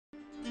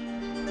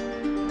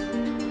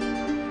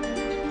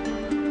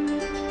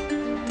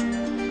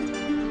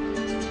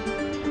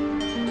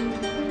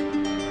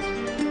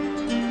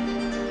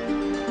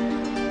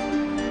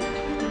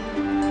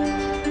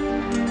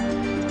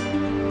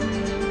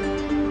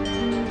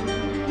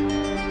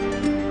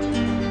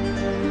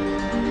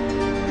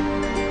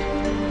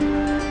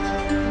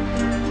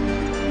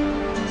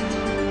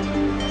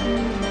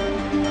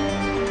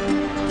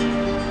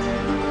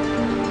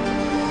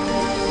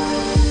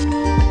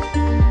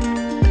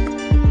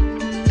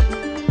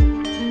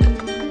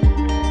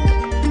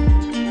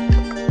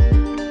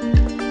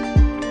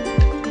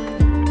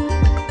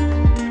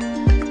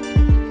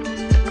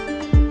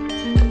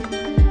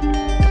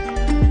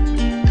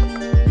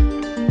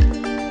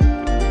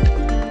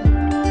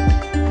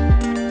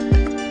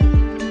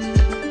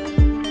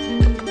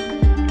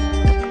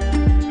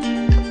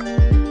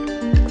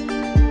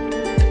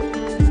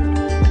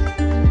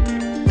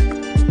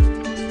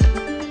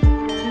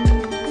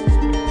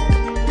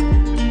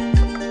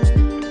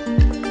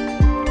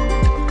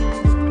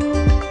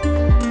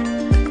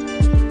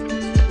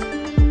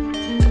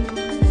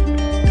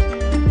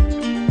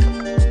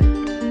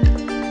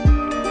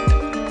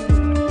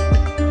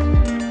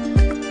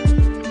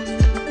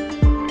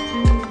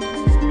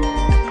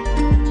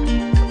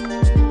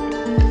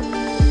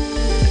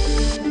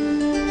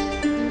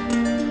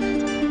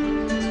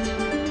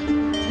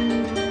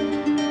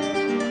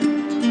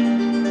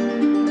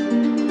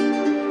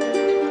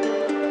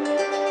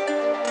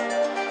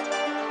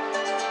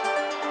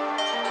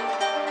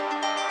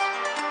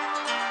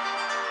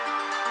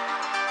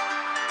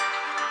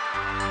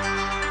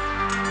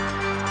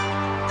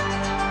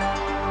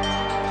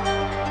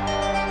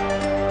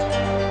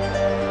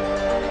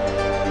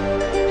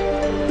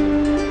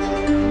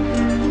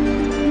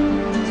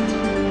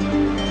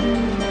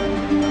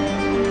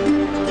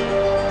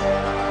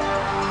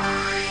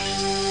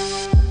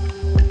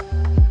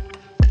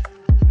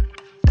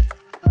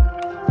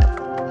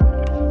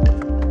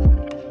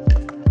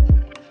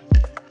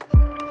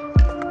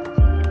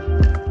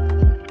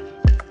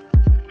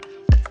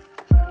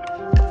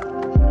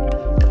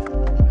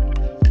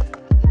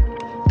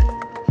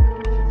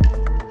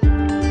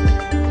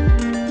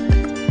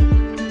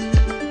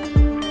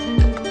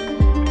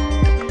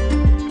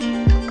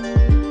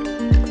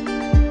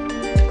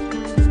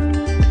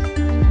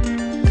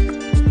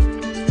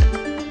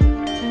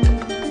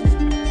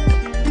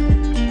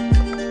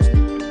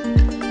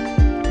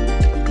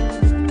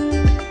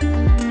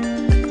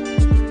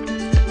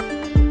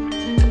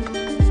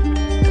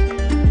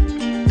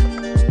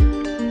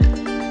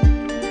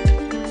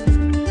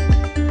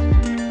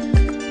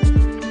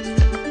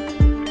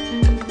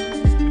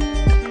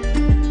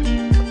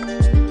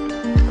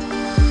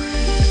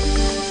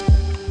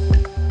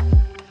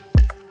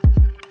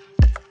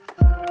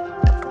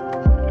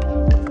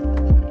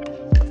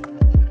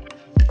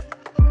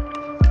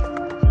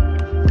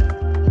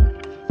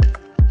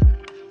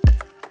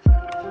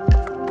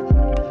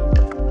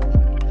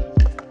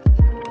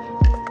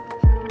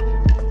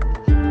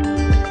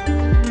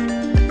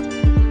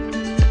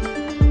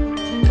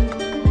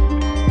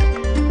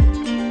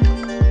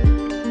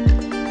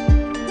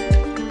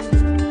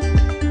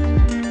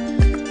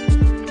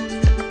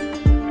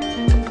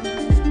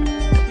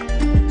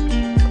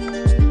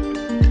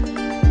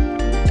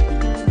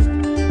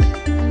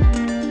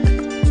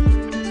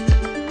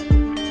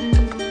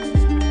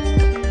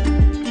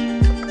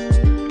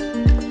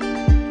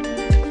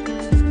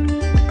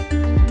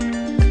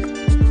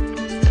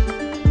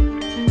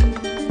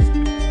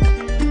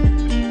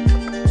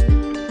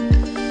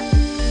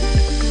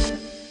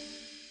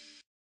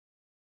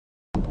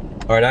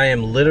All right, I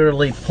am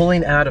literally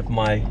pulling out of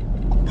my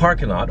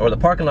parking lot, or the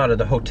parking lot of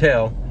the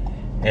hotel,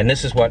 and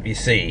this is what you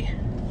see.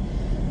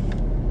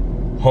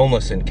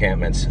 Homeless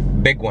encampments,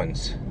 big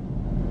ones.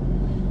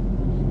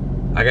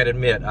 I gotta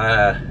admit,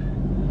 I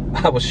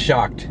was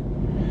shocked.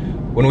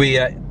 When we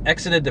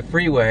exited the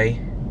freeway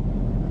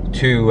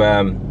to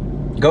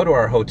go to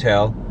our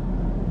hotel,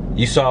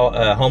 you saw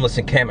a homeless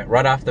encampment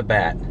right off the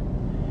bat.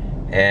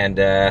 And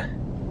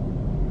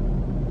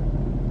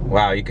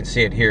wow, you can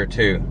see it here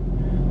too.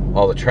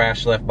 All the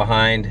trash left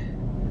behind.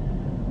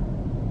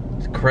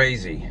 It's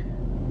crazy.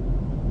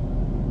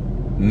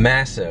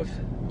 Massive.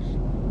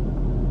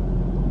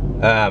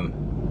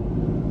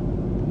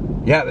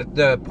 Yeah,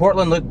 the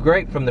Portland looked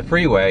great from the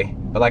freeway,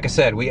 but like I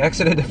said, we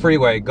exited the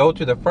freeway, go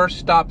to the first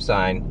stop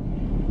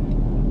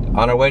sign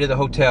on our way to the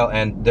hotel,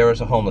 and there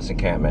was a homeless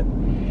encampment.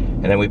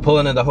 And then we pull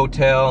into the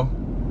hotel,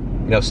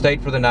 you know,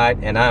 stayed for the night,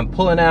 and I'm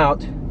pulling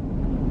out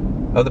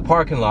of the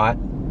parking lot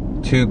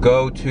to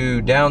go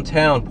to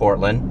downtown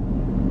Portland.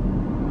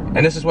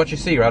 And this is what you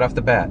see right off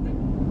the bat.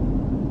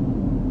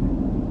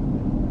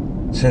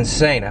 It's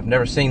insane. I've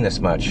never seen this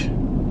much.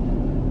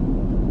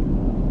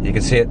 You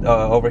can see it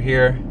over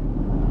here.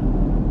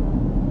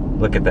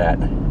 Look at that.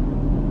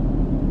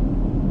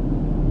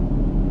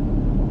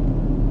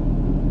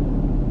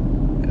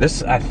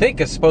 This, I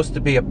think, is supposed to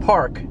be a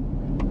park,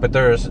 but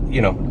there's, you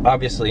know,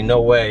 obviously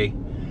no way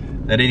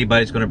that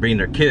anybody's going to bring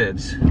their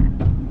kids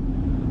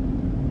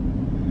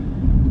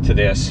to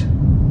this.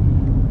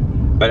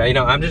 But you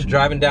know, I'm just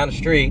driving down the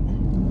street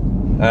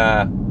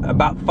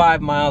about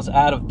 5 miles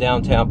out of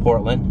downtown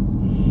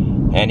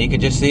Portland, and you can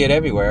just see it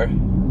everywhere.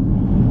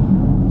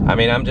 I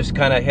mean, I'm just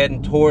kind of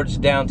heading towards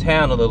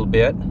downtown a little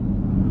bit,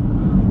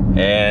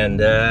 and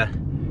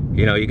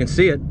you know, you can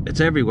see it. It's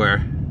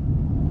everywhere.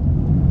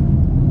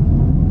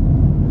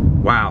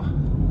 Wow.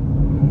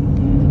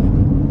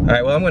 All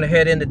right, well, I'm going to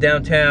head into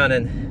downtown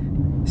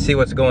and see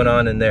what's going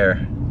on in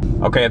there.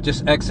 Okay, I've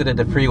just exited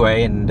the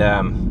freeway, and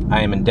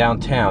I am in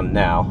downtown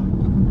now.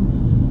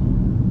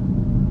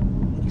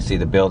 You can see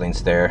the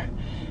buildings there,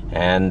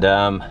 and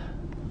I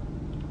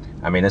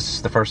mean, this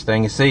is the first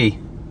thing you see.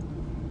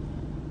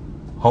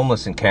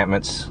 Homeless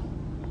encampments.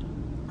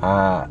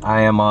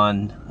 I am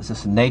on, is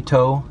this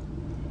NATO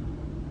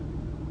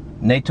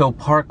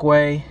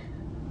Parkway,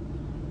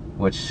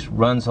 which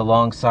runs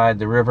alongside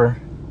the river.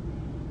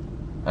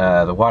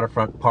 The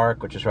waterfront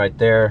park, which is right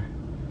there.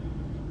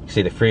 You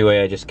see the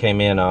freeway I just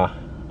came in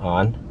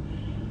on.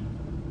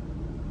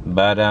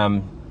 But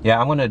yeah,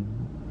 I'm gonna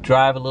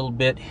drive a little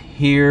bit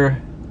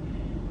here,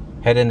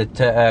 head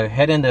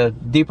into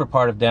deeper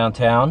part of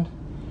downtown,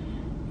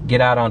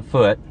 get out on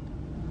foot.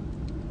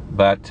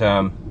 But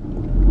I'm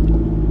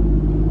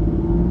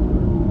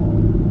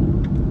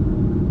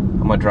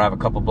gonna drive a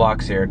couple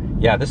blocks here.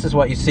 Yeah, this is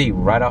what you see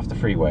right off the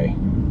freeway.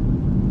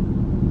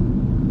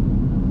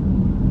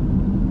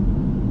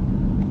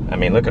 I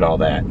mean, look at all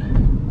that.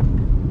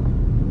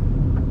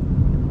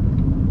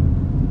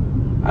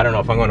 I don't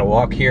know if I'm going to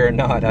walk here or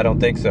not. I don't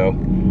think so.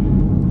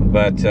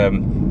 But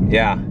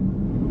yeah,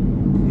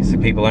 you see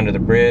people under the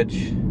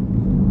bridge.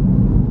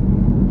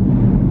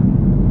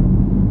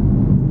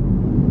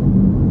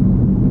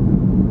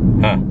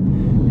 Huh.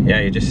 Yeah,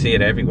 you just see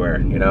it everywhere,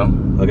 you know?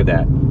 Look at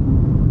that.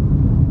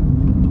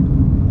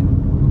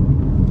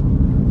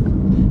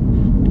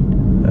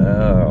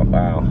 Oh,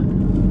 wow.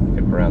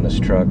 Get around this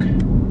truck.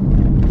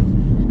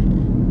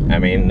 I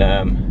mean,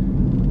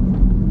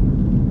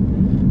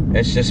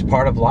 it's just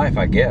part of life,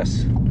 I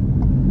guess.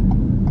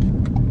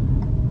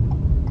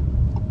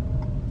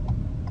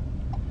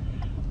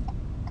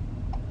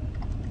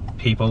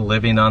 People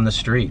living on the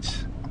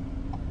streets.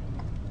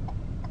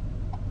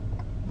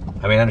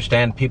 I mean, I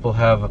understand people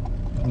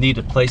need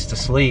a place to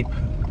sleep,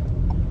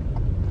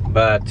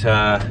 but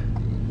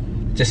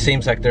it just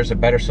seems like there's a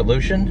better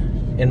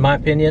solution, in my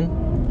opinion.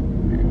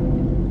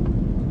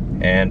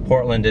 And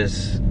Portland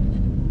is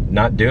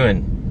not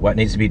doing what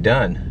needs to be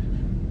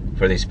done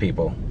for these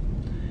people.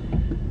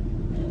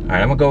 All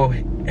right, I'm gonna go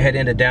head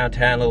into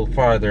downtown a little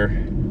farther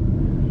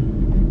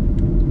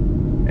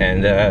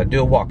and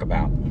do a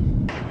walkabout.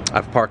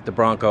 I've parked the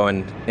Bronco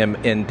and am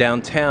in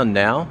downtown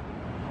now,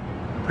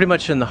 pretty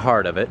much in the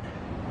heart of it.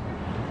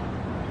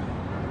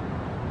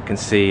 You can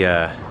see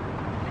I'm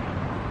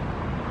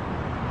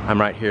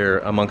right here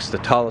amongst the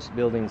tallest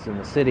buildings in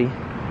the city.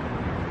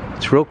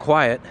 It's real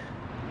quiet.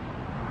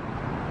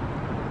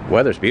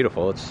 Weather's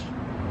beautiful. It's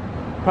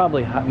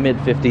probably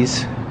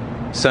mid-50s,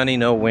 sunny,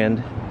 no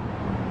wind.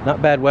 Not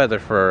bad weather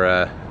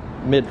for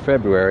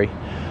mid-February.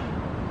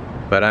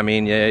 But I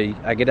mean, yeah,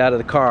 I get out of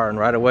the car and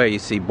right away you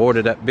see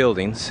boarded up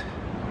buildings,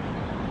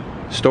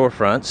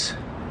 storefronts.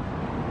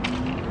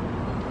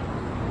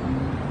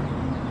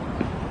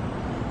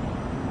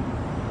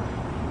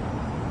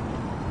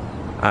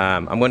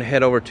 I'm going to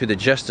head over to the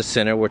Justice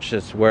Center, which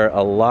is where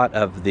a lot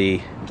of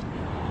the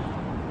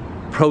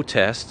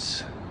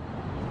protests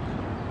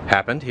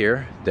happened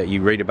here that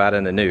you read about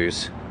in the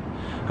news.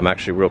 I'm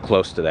actually real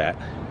close to that.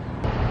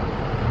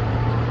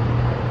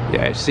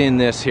 Yeah, I've seen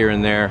this here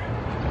and there.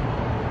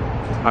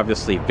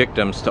 Obviously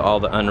victims to all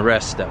the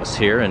unrest that was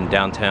here in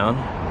downtown.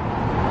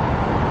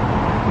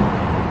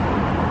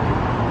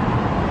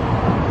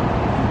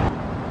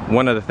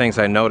 One of the things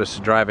I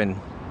noticed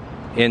driving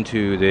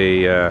into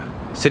the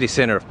city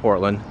center of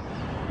Portland,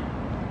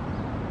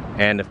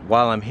 and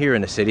while I'm here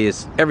in the city,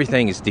 is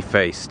everything is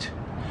defaced.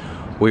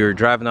 We were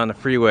driving on the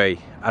freeway.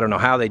 I don't know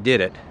how they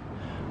did it,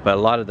 but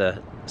a lot of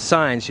the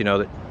signs, you know,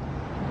 that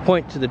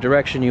point to the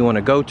direction you want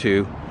to go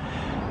to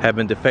have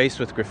been defaced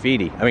with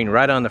graffiti. I mean,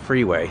 right on the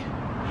freeway.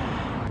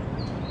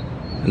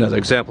 Another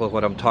example of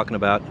what I'm talking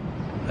about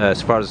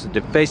as far as the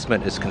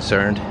defacement is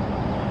concerned.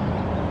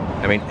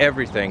 I mean,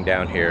 everything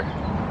down here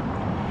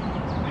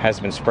has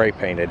been spray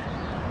painted.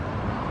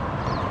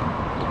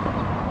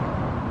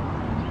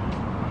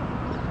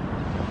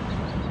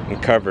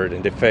 And covered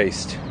and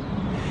defaced.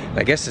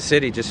 I guess the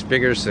city just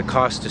figures the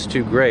cost is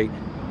too great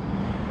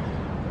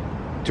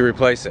to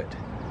replace it.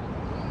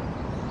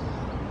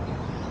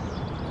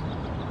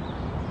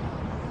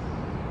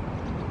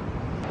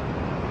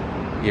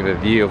 Give a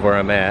view of where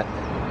I'm at.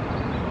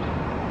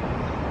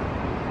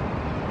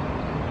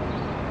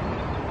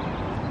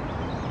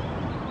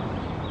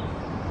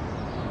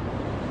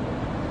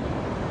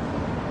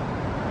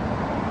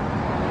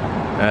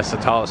 That's the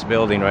tallest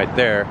building right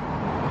there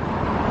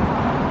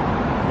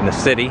in the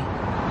city.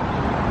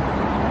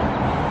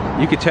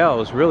 You could tell it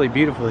was really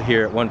beautiful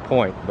here at one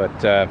point, but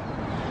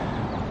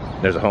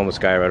there's a homeless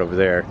guy right over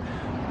there.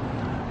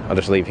 I'll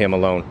just leave him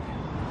alone.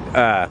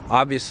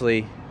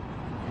 Obviously,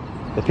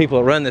 the people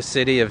that run this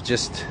city have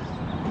just,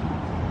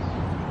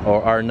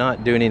 or are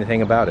not doing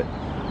anything about it.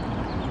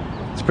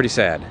 It's pretty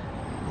sad.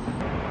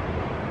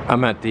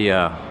 I'm at the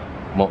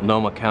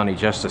Multnomah County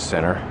Justice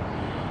Center.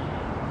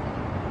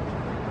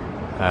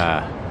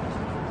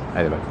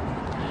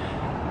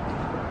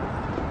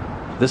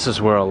 This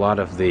is where a lot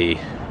of the,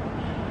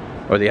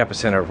 or the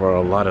epicenter of where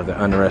a lot of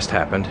the unrest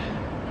happened.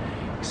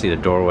 You see the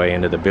doorway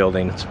into the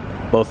building.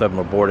 Both of them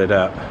are boarded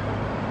up.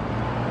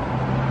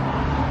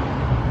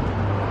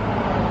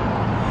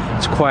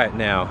 It's quiet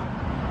now.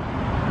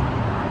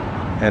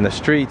 And the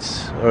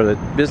streets, or the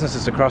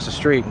businesses across the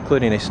street,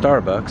 including a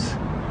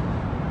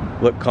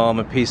Starbucks, look calm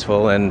and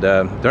peaceful, and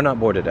they're not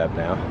boarded up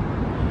now.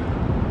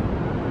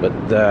 But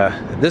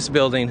this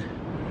building,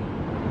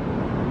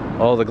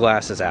 all the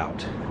glass is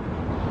out.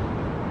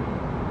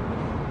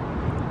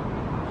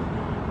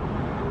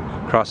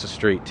 Across the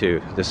street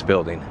too, this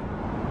building.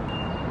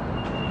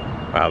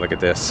 Wow, look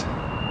at this.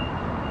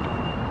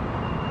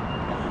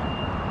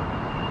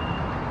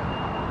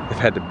 They've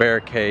had to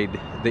barricade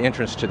the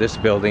entrance to this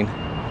building.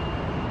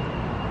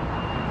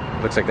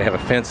 Looks like they have a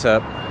fence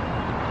up,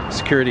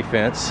 security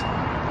fence.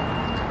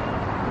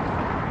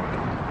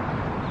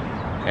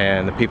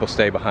 And the people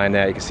stay behind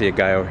that. You can see a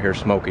guy over here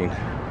smoking.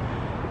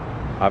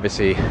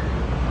 Obviously,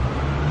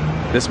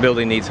 this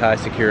building needs high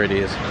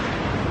security.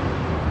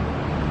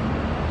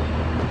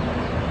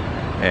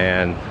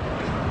 And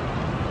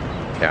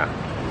yeah.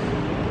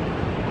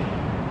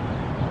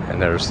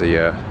 And there's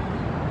the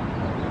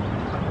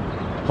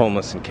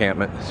homeless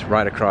encampment. It's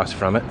right across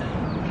from it.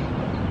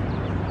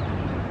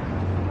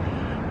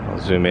 I'll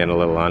zoom in a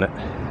little on it.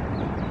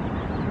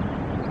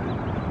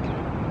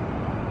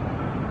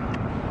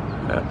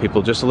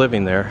 People just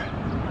living there.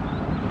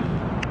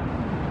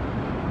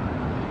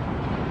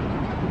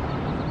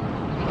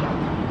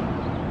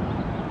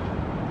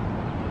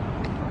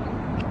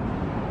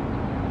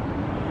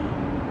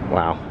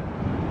 Wow.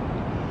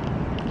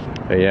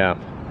 But yeah,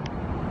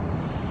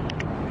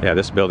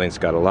 this building's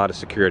got a lot of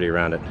security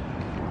around it.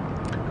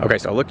 Okay,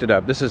 so I looked it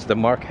up. This is the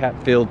Mark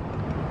Hatfield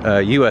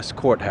U.S.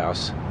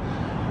 Courthouse.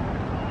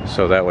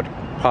 So that would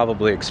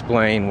probably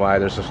explain why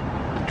there's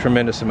a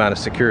tremendous amount of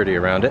security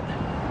around it.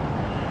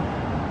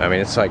 I mean,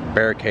 it's like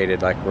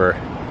barricaded, like we're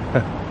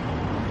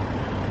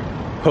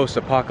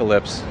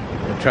post-apocalypse.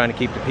 We're trying to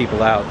keep the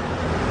people out.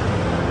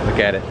 Look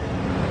at it.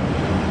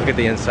 Look at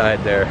the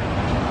inside there.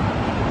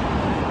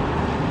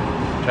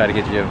 Try to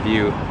get you a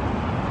view.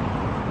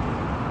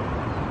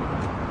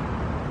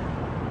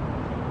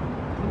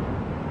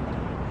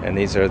 And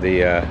these are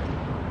the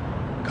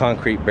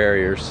concrete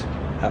barriers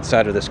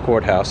outside of this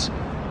courthouse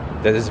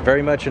that is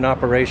very much in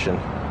operation.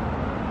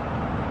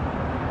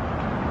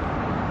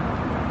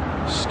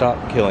 Stop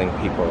killing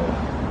people.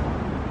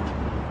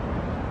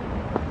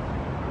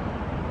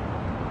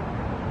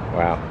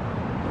 Wow.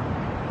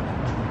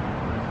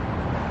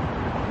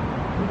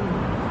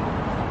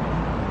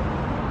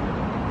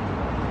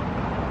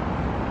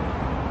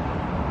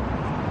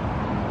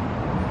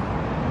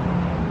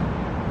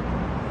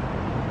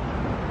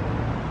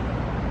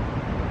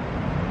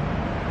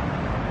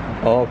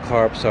 All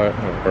cops are,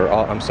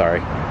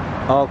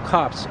 all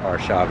cops are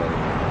shoveling.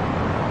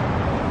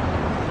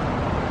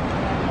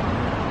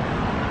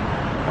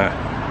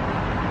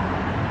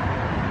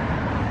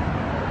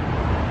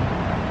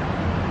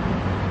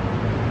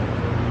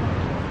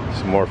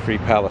 Some more Free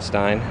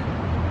Palestine.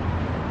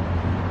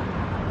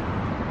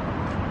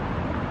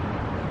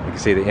 You can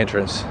see the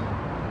entrance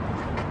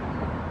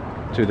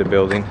to the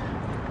building.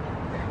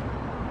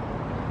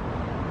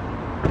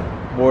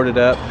 Boarded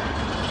up.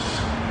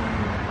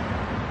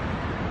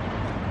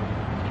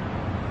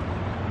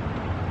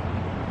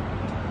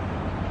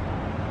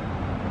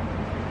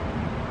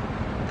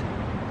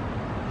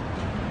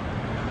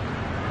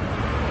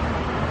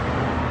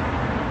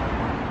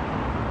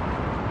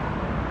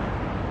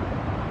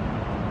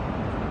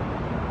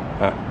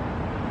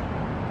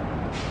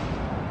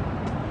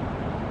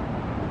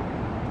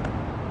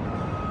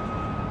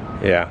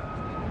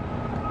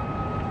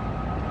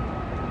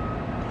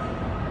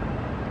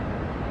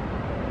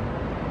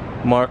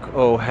 Mark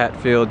O.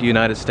 Hatfield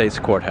United States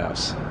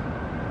Courthouse.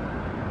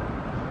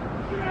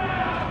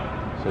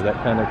 So that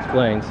kind of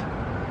explains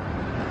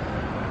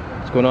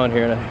what's going on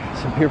here. And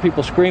I hear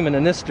people screaming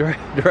in this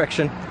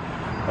direction.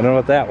 I don't know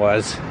what that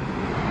was.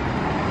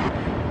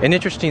 An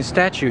interesting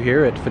statue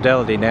here at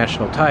Fidelity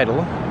National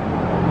Title.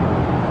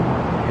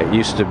 It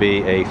used to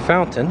be a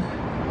fountain.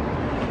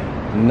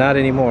 Not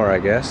anymore, I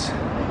guess.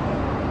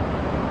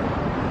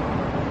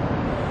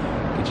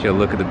 Get you a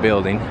look at the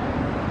building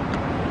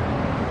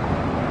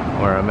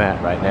where I'm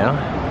at right now.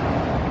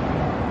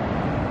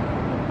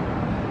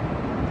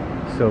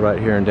 Still right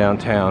here in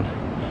downtown.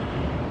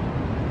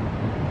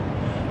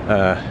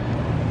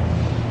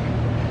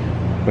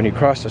 When you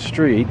cross the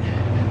street,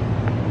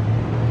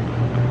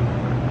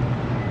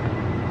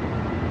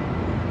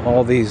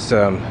 all these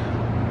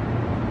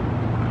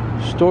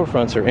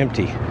storefronts are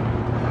empty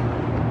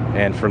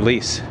and for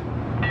lease.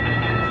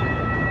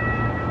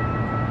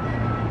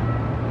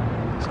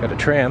 It's got a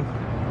tram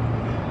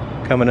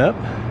coming up.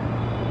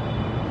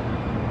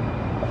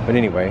 But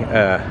anyway,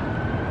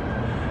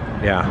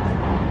 yeah.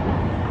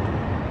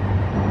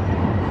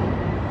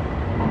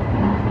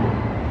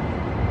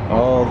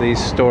 All these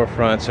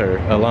storefronts are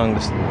along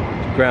the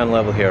ground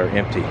level here are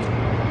empty.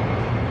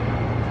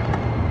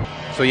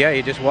 So yeah,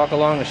 you just walk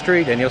along the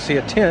street and you'll see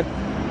a tent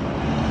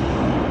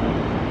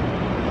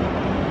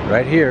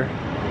right here.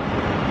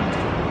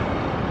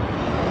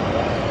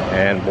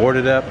 And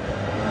boarded up,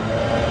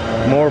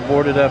 more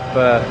boarded up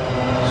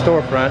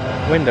storefront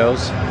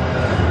windows.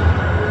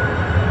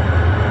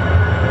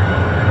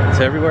 It's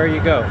everywhere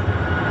you go.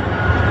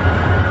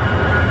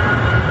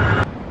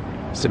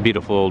 It's a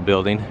beautiful old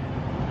building,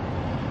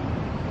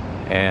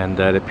 and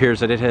it appears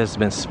that it has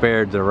been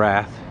spared the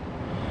wrath,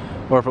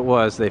 or if it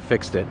was, they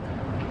fixed it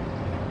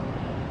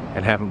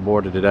and haven't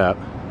boarded it up.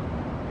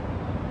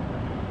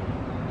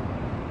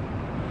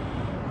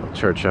 Little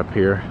church up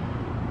here.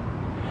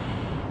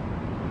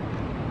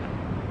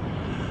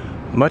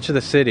 Much of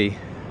the city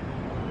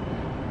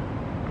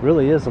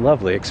really is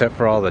lovely, except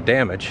for all the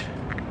damage.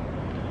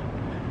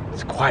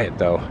 It's quiet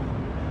though.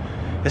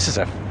 This is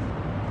a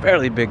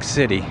fairly big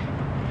city.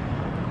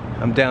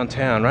 I'm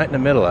downtown, right in the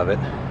middle of it.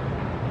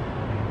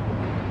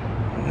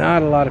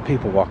 Not a lot of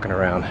people walking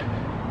around.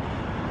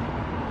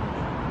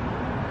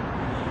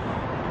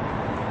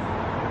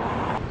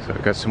 So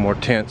I've got some more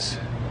tents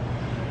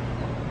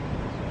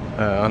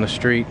on the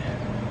street.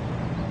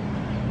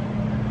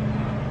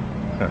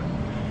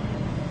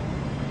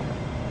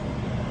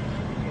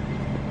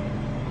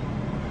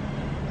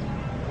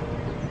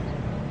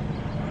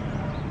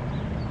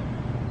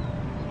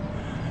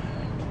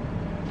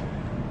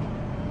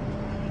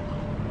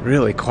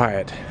 Really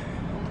quiet.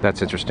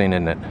 That's interesting,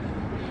 isn't it?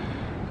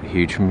 A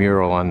huge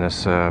mural on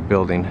this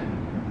building.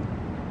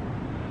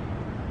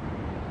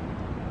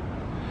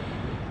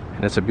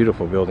 And it's a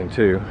beautiful building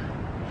too.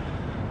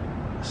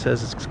 It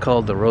says it's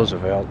called the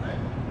Roosevelt.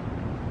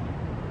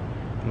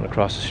 I'm gonna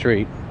cross the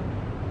street.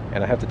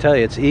 And I have to tell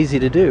you, it's easy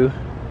to do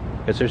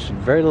because there's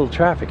very little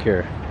traffic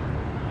here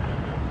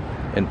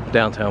in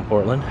downtown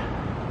Portland.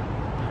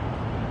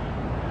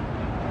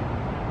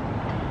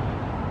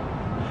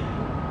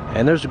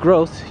 And there's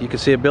growth. You can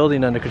see a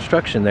building under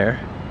construction there.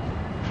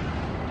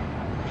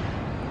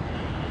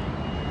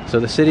 So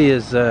the city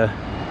is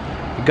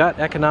got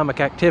economic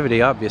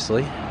activity,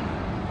 obviously.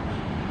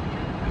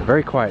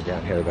 Very quiet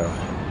down here though.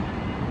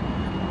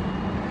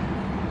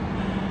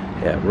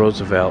 Yeah,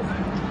 Roosevelt.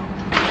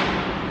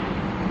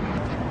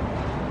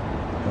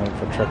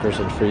 For truckers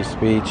and free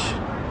speech.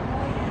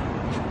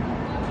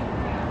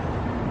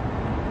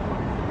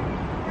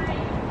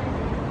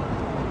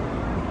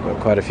 Well,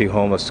 quite a few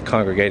homeless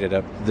congregated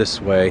up this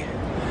way.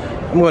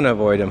 I'm going to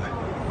avoid them.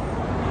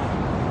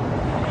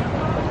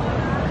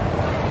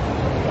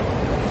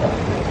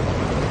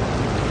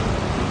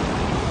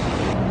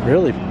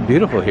 Really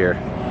beautiful here.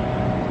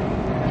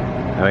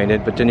 I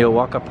mean, but then you'll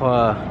walk up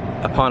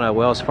upon a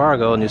Wells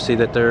Fargo and you see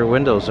that their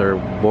windows are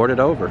boarded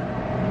over.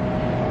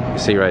 You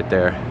see right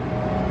there.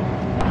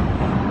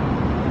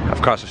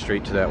 I've crossed the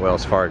street to that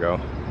Wells Fargo.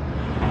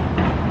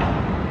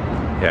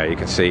 Yeah, you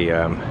can see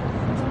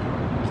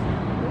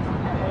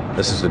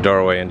this is the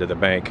doorway into the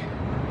bank.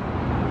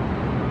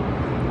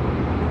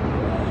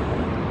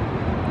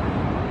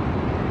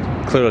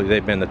 Clearly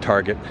they've been the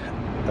target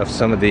of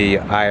some of the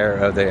ire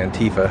of the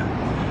Antifa.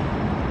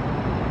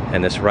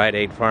 And this Rite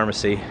Aid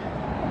pharmacy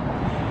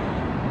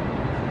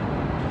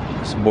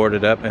is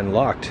boarded up and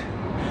locked.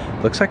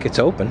 Looks like it's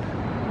open.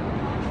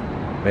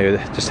 Maybe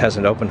it just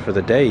hasn't opened for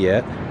the day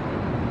yet.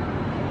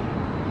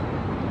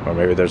 Or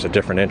maybe there's a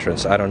different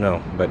entrance, I don't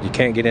know. But you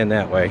can't get in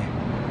that way.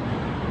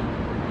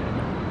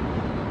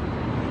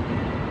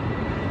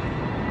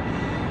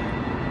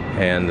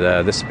 And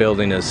this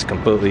building is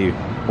completely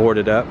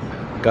boarded up.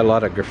 Got a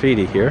lot of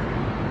graffiti here.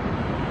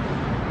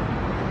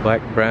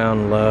 Black,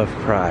 brown, love,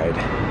 pride.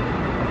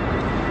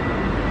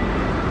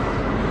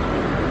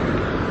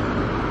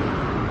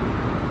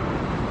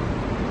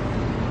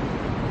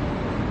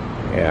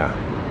 Yeah.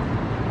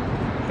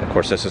 And of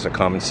course this is a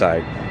common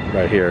site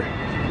right here.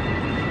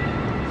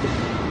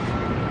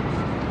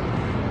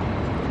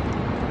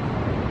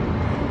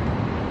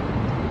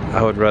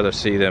 I would rather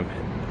see them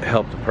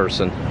help the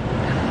person,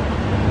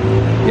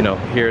 you know,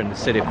 here in the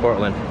city of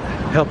Portland,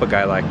 help a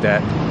guy like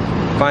that,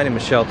 find him a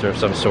shelter of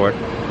some sort,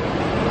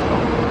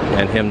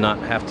 and him not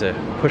have to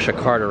push a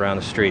cart around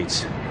the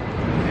streets.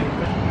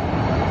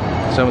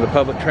 Some of the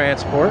public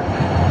transport.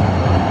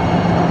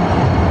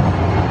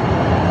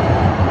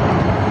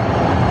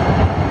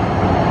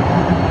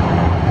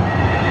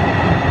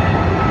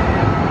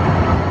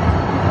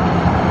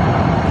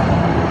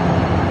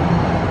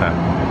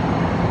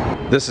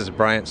 This is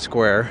Bryant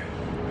Square.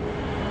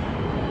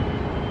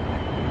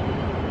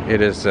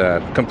 It is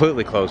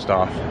completely closed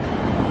off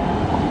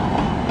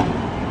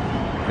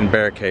and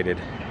barricaded.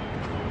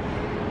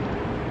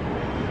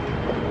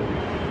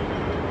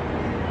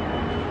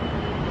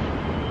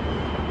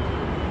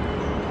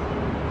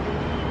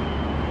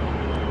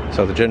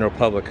 So the general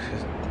public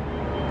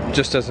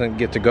just doesn't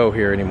get to go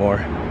here anymore,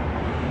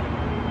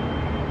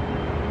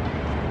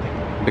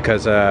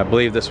 because I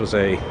believe this was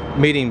a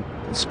meeting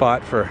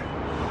spot for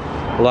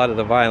a lot of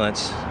the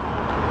violence.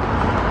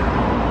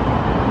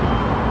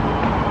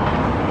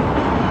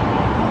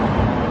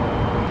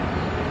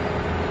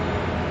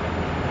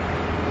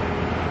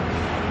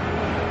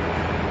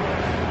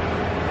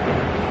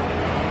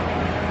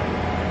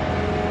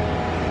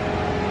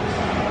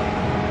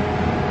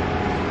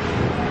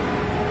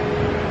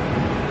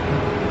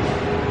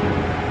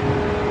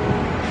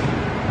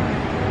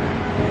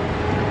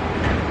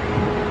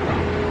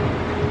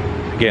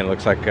 Again, it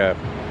looks like the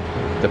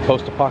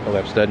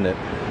post-apocalypse, doesn't it?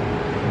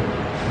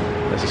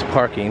 This is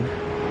parking.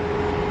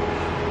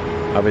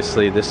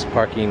 Obviously, this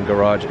parking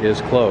garage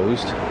is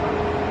closed.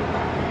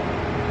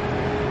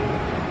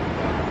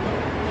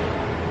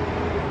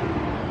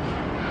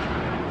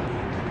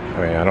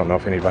 I mean, I don't know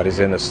if anybody's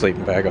in this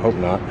sleeping bag. I hope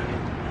not.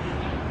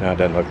 No, it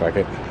doesn't look like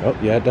it. Oh,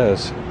 yeah, it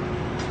does.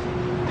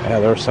 Yeah,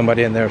 there was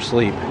somebody in there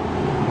asleep.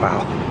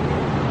 Wow.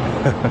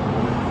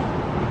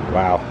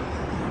 Wow.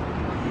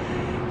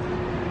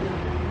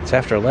 It's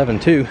after 11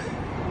 too.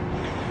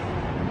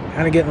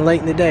 Kind of getting late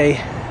in the day.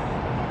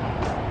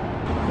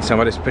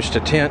 Somebody's pitched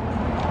a tent,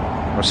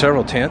 or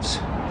several tents.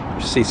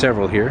 You see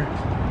several here.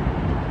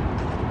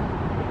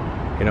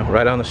 You know,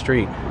 right on the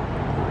street.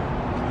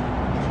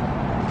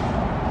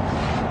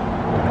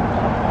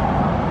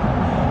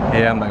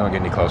 Yeah, I'm not gonna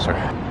get any closer.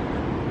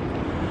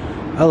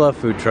 I love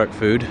food truck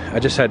food. I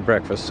just had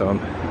breakfast, so I'm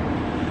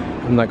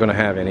not gonna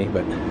have any,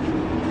 but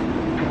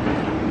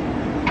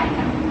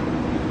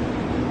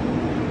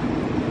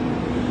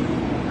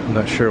I'm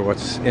not sure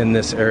what's in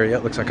this area.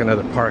 It looks like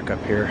another park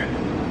up here.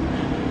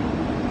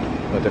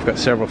 But they've got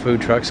several food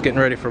trucks getting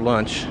ready for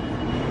lunch.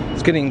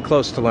 It's getting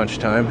close to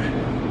lunchtime.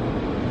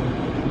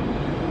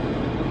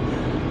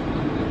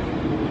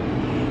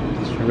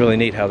 It's really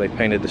neat how they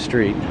painted the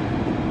street.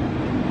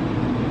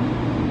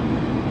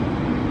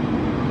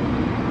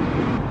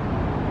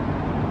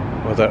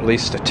 Well, they're at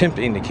least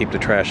attempting to keep the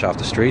trash off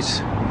the streets.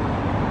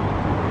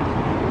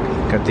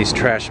 Got these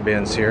trash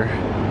bins here.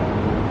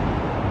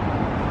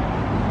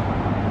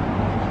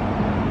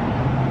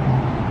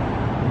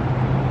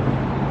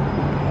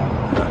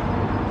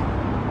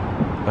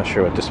 Not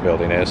sure what this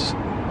building is.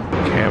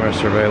 Camera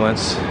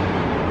surveillance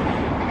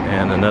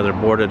and another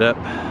boarded up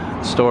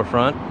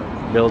storefront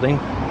building.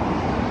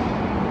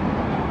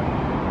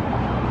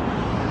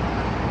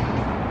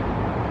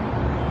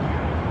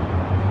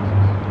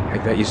 I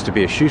think that used to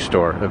be a shoe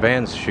store, a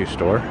Vans shoe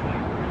store.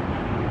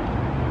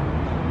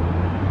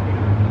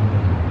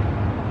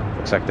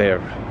 Looks like they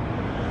are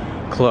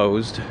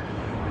closed.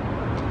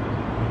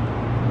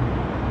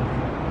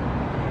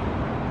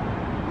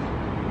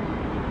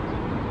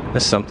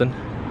 That's something.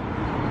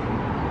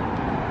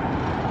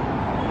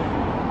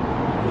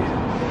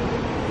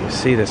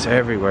 See this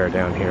everywhere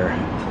down here.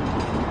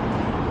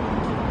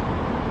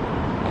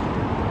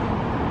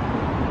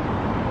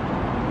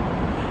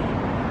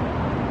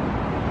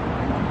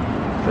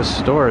 The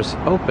store is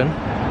open.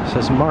 It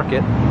says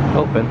market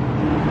open,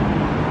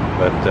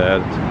 but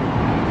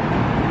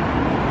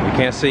you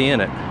can't see in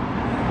it.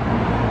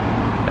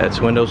 Its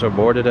windows are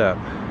boarded up.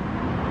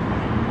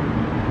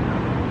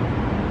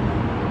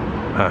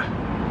 Huh.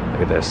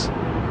 Look at this.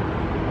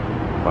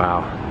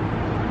 Wow.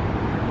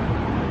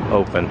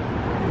 Open.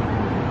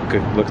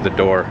 Look at the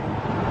door.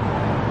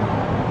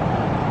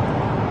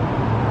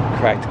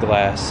 Cracked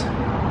glass.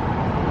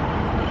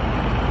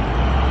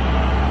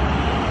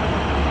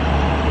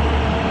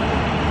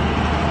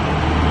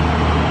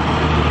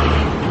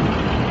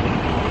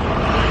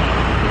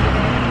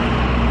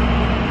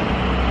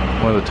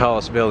 One of the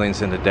tallest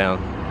buildings in the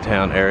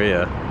downtown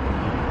area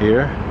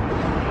here.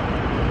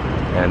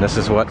 And this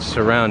is what's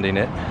surrounding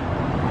it.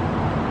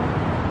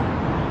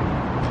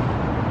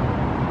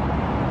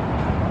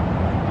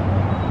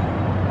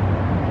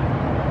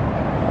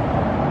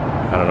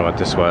 I don't know what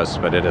this was,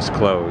 but it is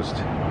closed.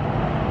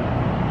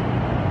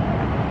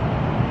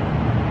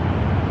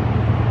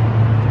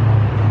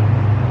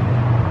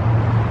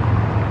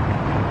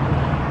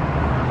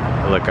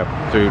 Look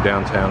up through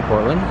downtown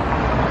Portland.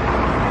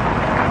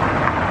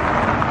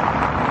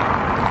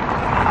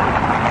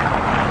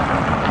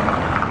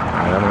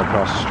 Alright, I'm gonna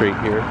cross the street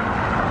here.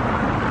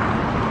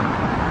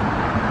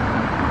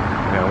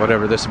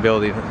 whatever this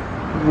building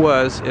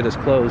was, it is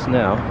closed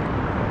now.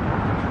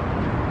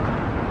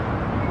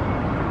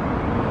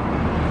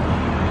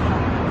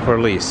 For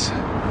lease.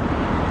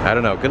 I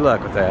don't know. Good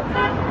luck with that.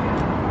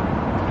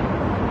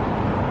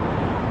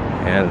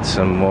 And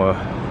some more.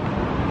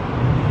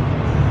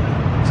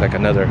 It's like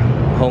another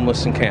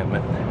homeless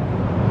encampment.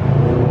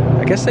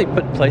 I guess they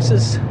put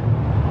places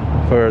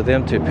for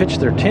them to pitch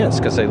their tents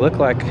because they look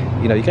like,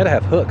 you know, you gotta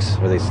have hooks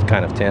for these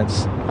kind of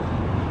tents.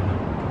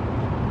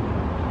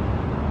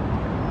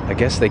 I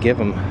guess they give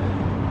them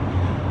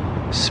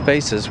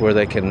spaces where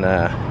they can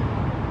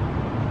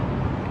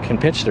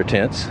pitch their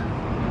tents,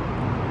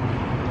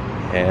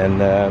 and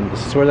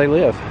this is where they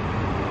live.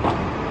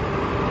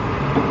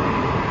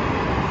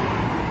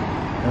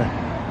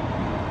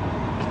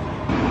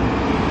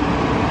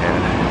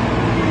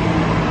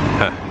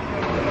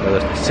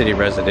 Another city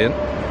resident.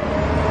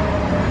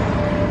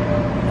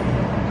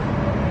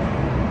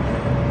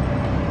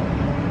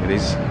 Look at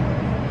these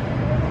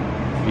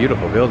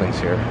beautiful buildings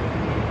here.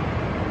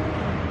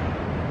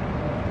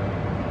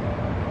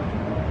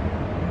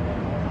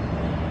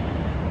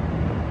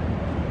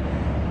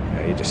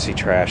 You just see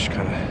trash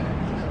kind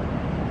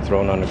of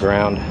thrown on the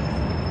ground.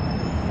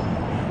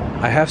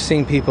 I have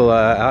seen people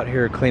out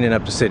here cleaning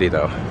up the city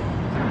though.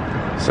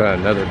 So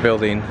another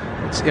building,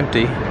 it's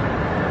empty.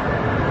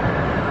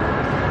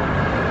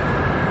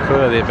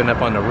 Clearly they've been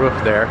up on the roof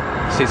there.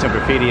 See some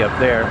graffiti up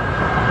there.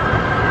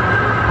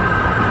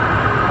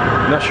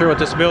 Not sure what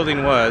this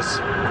building was,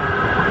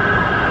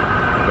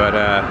 but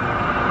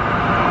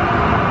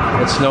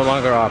it's no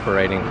longer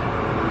operating.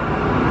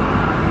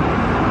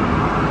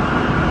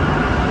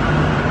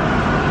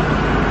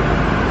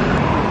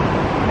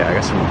 I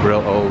got some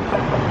real old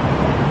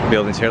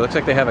buildings here. Looks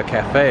like they have a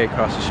cafe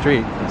across the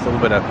street. There's a little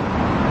bit of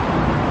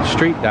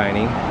street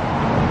dining.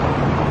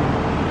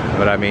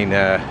 But I mean,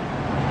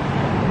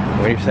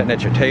 when you're sitting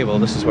at your table,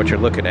 this is what you're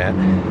looking at.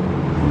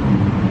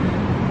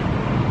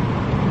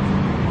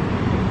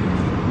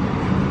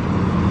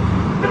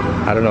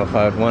 I don't know if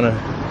I would want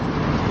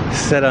to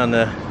sit on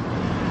the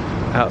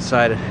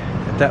outside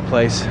at that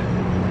place.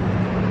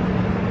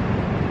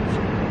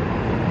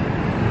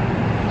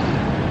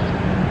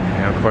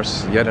 Of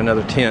course, yet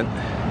another tent.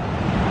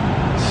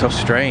 It's so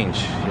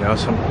strange, you know.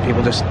 Some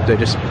people just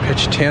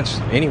pitch tents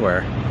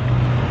anywhere,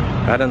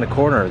 right on the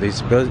corner of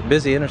these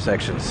busy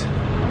intersections.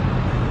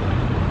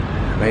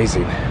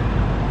 Amazing.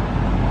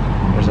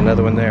 There's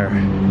another one there.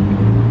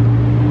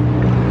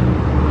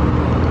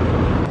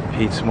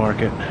 Pete's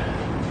Market.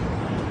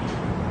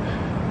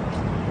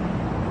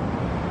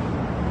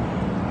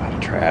 A lot of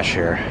trash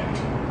here.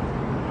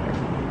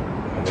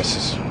 And this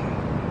is,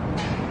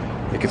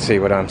 you can see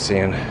what I'm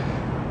seeing.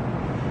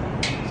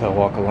 I'll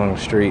walk along the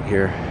street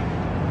here.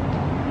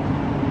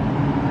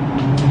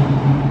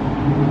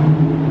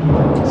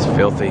 It's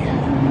filthy.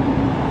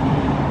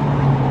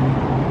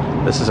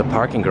 This is a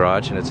parking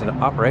garage and it's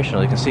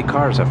operational. You can see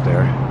cars up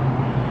there,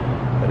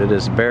 but it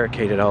is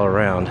barricaded all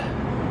around.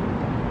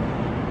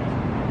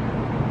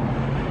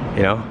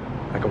 You know,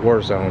 like a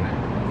war zone.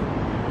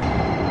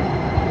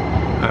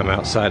 I'm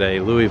outside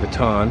a Louis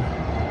Vuitton,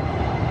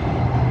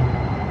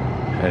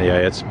 and yeah,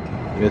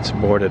 it's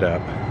boarded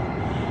up.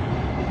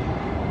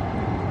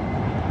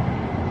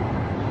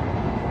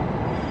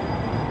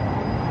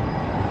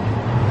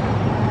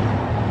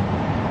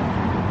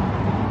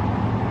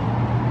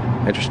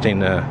 Interesting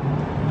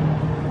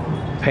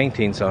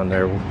paintings on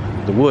there,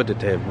 the wood that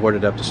they have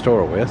boarded up the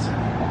store with.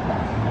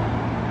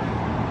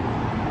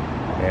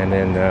 And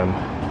then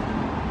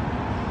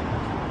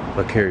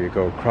look here, you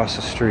go across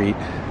the street,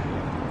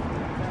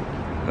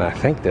 and I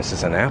think this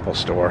is an Apple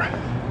store,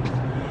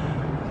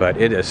 but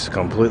it is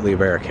completely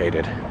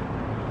barricaded.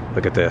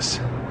 Look at this.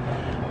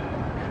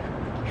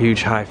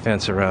 Huge high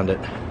fence around it.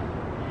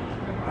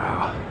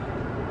 Wow.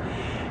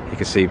 You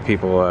can see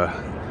people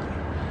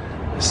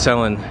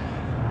selling,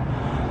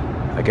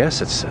 I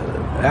guess it's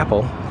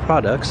Apple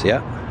products,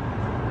 yeah.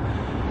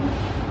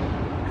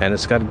 And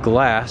it's got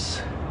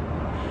glass.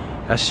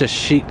 That's just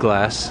sheet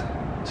glass,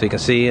 so you can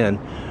see in,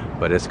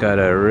 but it's got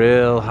a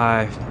real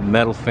high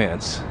metal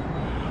fence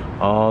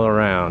all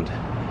around.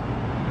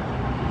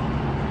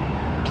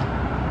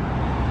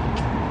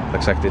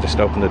 Looks like they just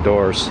opened the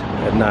doors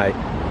at night.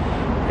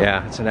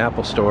 Yeah, it's an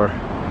Apple store.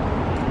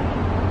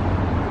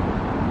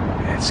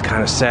 It's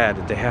kind of sad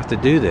that they have to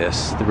do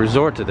this, to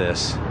resort to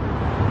this,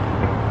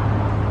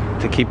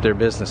 to keep their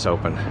business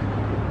open.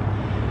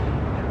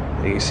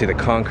 You see the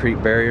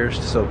concrete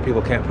barriers so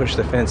people can't push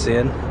the fence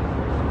in.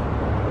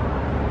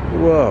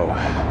 Whoa.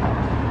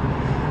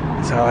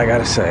 That's all I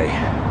gotta say.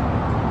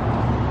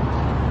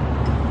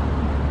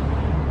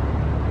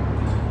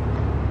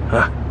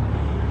 Huh.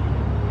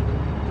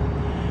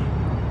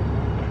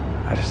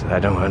 I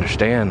don't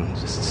understand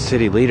just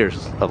city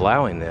leaders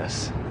allowing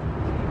this.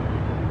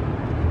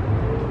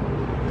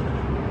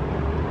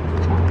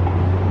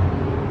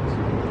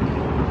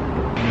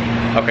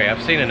 Okay,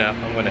 I've seen enough.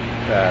 I'm going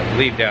to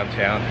leave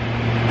downtown.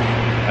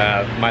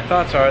 My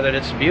thoughts are that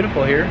it's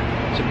beautiful here.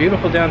 It's a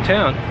beautiful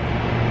downtown.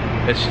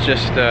 It's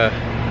just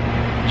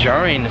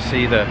jarring to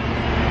see the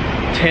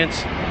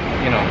tents,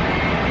 you know,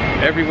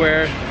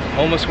 everywhere,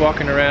 homeless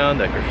walking around,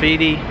 the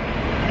graffiti.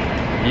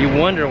 You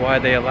wonder why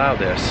they allow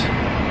this.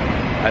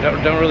 I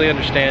don't really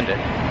understand it.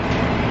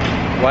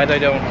 Why they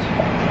don't,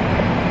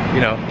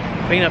 you know,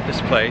 clean up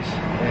this place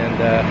and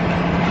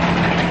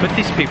put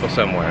these people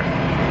somewhere.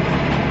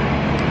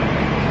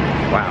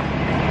 Wow.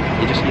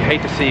 You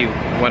hate to see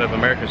one of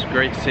America's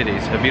great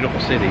cities, a beautiful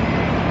city,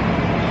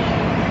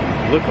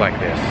 look like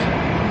this.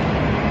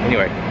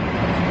 Anyway,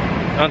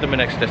 on to my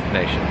next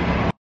destination.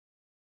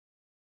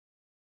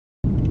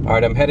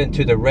 Alright, I'm heading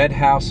to the Red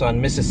House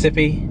on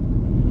Mississippi.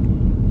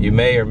 You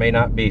may or may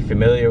not be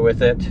familiar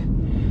with it.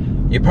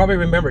 You probably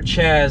remember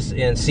Chaz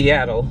in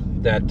Seattle,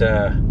 that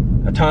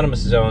autonomous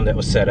zone that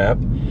was set up.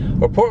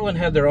 Well, Portland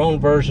had their own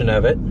version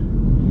of it.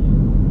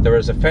 There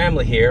was a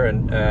family here,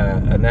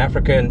 an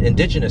African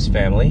indigenous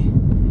family,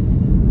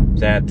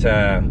 that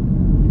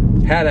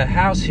had a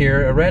house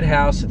here, a red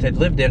house that they'd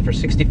lived in for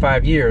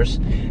 65 years.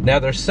 Now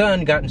their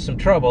son got in some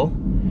trouble.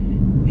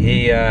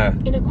 He got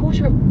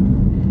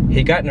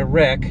in a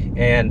wreck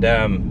and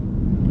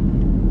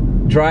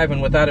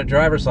driving without a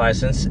driver's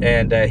license,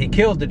 and he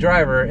killed the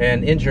driver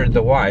and injured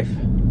the wife.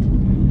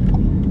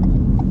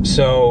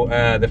 So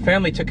the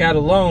family took out a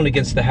loan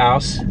against the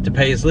house to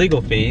pay his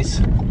legal fees,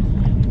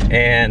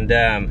 and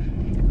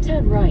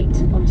turn right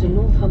onto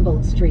North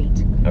Humboldt Street,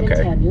 then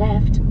turn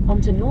left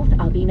onto North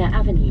Albina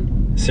Avenue.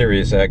 Siri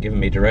is giving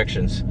me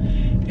directions.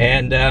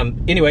 And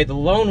anyway, the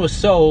loan was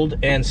sold,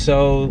 and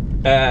so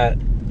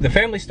the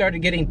family started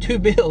getting 2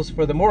 bills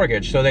for the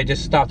mortgage, so they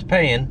just stopped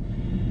paying.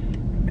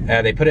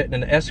 They put it in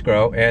an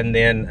escrow, and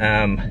then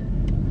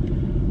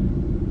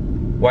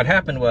what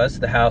happened was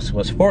the house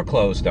was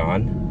foreclosed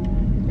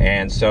on,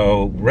 and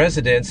so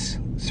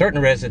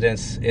certain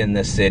residents in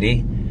this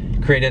city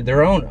created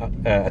their own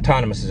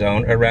autonomous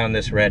zone around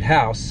this red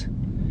house.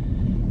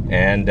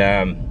 And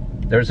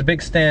there was a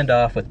big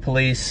standoff with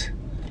police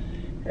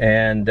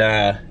and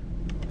of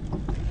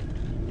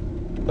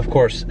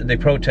course the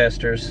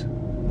protesters.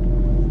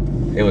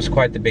 It was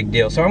quite the big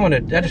deal. So I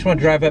just want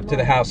to drive up to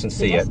the house and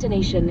see it. The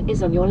destination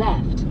is on your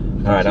left.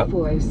 All right,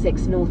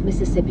 406 North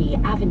Mississippi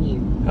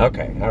Avenue.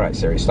 Okay, all right,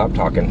 Siri, stop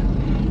talking.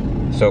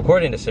 So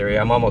according to Siri,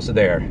 I'm almost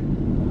there.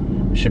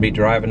 Should be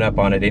driving up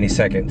on it any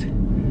second.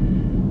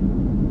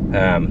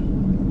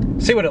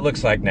 See what it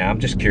looks like now. I'm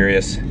just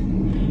curious.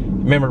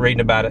 Remember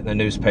reading about it in the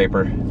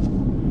newspaper.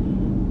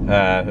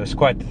 It was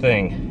quite the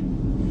thing.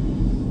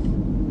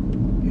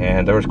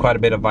 And there was quite a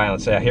bit of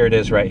violence. Here it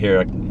is right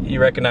here.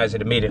 You recognize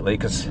it immediately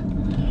because I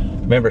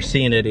remember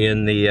seeing it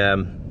in the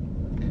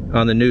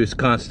on the news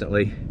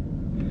constantly.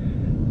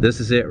 This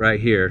is it right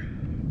here.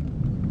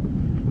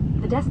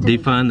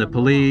 Defund the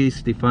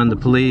police, defund the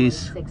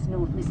police.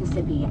 North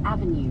Mississippi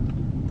Avenue.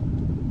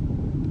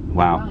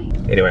 Wow.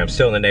 Anyway, I'm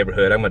still in the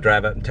neighborhood. I'm gonna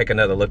drive up and take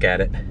another look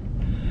at it.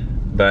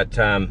 But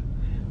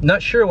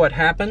not sure what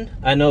happened.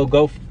 I know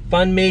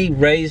GoFundMe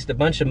raised a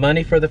bunch of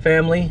money for the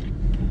family,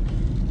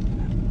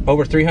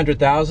 over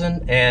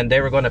 $300,000, and they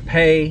were going to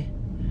pay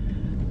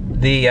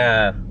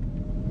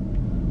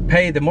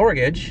the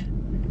mortgage,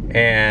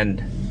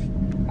 and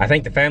I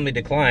think the family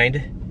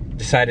declined,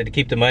 decided to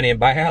keep the money and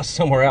buy a house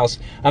somewhere else.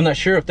 I'm not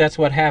sure if that's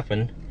what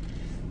happened,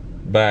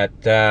 but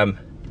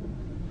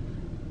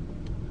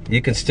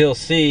you can still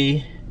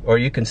see, or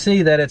you can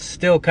see that it's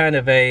still kind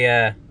of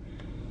a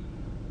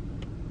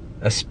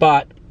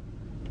spot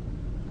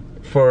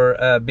for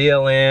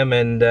BLM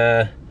and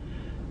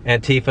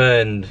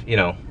Antifa, and you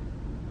know,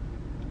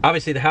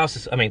 obviously the house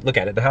is, I mean, look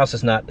at it, the house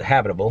is not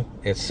habitable.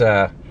 It's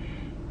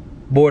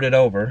boarded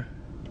over.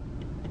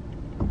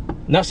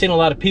 Not seeing a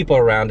lot of people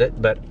around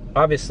it, but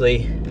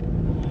obviously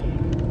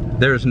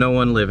there's no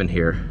one living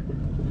here.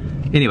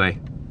 Anyway,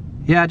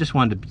 yeah, I just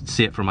wanted to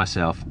see it for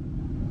myself.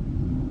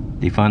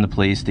 Defund the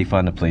police,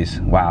 defund the police.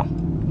 Wow,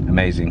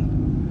 amazing.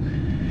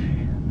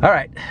 All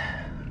right,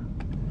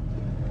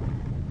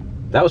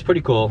 that was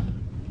pretty cool.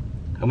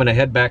 I'm gonna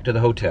head back to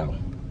the hotel.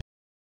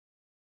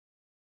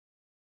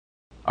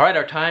 All right,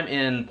 our time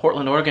in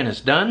Portland, Oregon is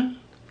done.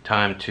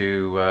 Time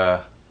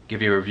to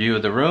give you a review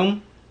of the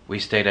room. We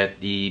stayed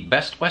at the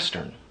Best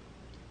Western,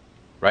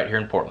 right here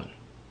in Portland.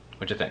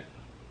 What'd you think?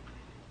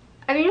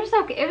 I mean, it was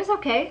okay. It was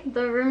okay.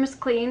 The room is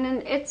clean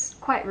and it's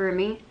quite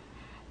roomy.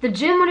 The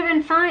gym would have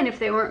been fine if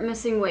they weren't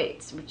missing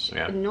weights, which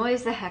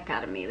annoys the heck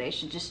out of me. They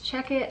should just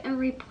check it and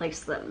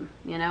replace them,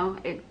 you know?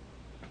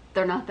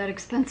 They're not that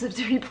expensive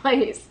to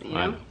replace, you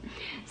know?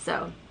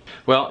 So.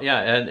 Well, yeah,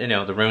 and you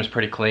know, the room's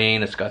pretty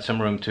clean. It's got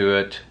some room to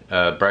it.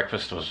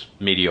 Breakfast was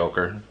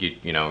mediocre.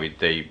 You know,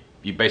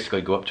 you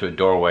basically go up to a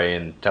doorway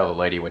and tell the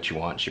lady what you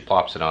want. She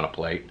plops it on a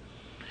plate.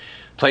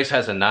 Place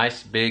has a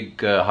nice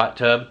big hot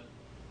tub.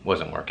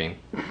 Wasn't working.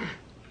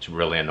 It's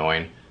really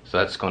annoying. So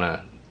that's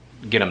gonna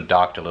get them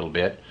docked a little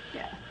bit.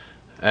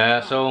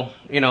 Yeah. So,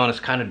 you know, and it's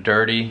kind of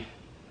dirty,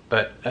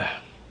 but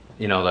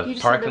you know, the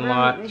parking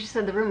lot. You just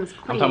said the room was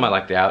clean. I'm talking about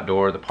like the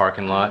outdoor, the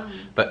parking lot.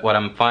 But what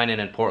I'm finding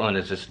in Portland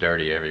is it's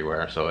dirty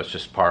everywhere. So it's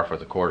just par for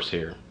the course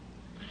here.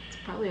 It's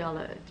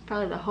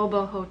probably the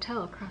Hobo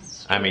Hotel across the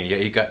street. I mean, yeah,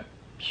 you got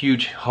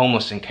huge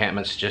homeless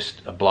encampments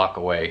just a block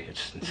away.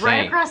 It's insane.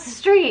 Right across the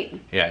street.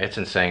 Yeah, it's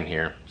insane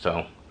here.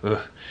 So,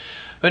 ugh.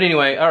 But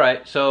anyway, all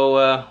right.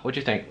 So, what'd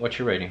you think? What's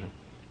your rating?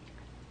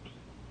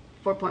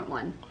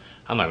 4.1.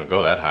 I'm not gonna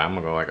go that high. I'm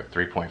gonna go like a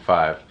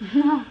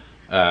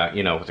 3.5.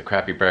 You know, with a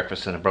crappy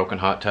breakfast and a broken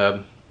hot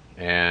tub,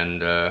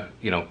 and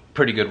you know,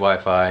 pretty good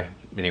Wi-Fi.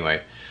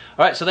 Anyway,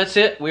 all right. So that's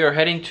it. We are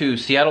heading to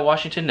Seattle,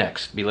 Washington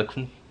next. Be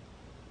looking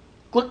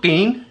for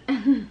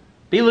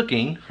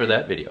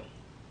that video.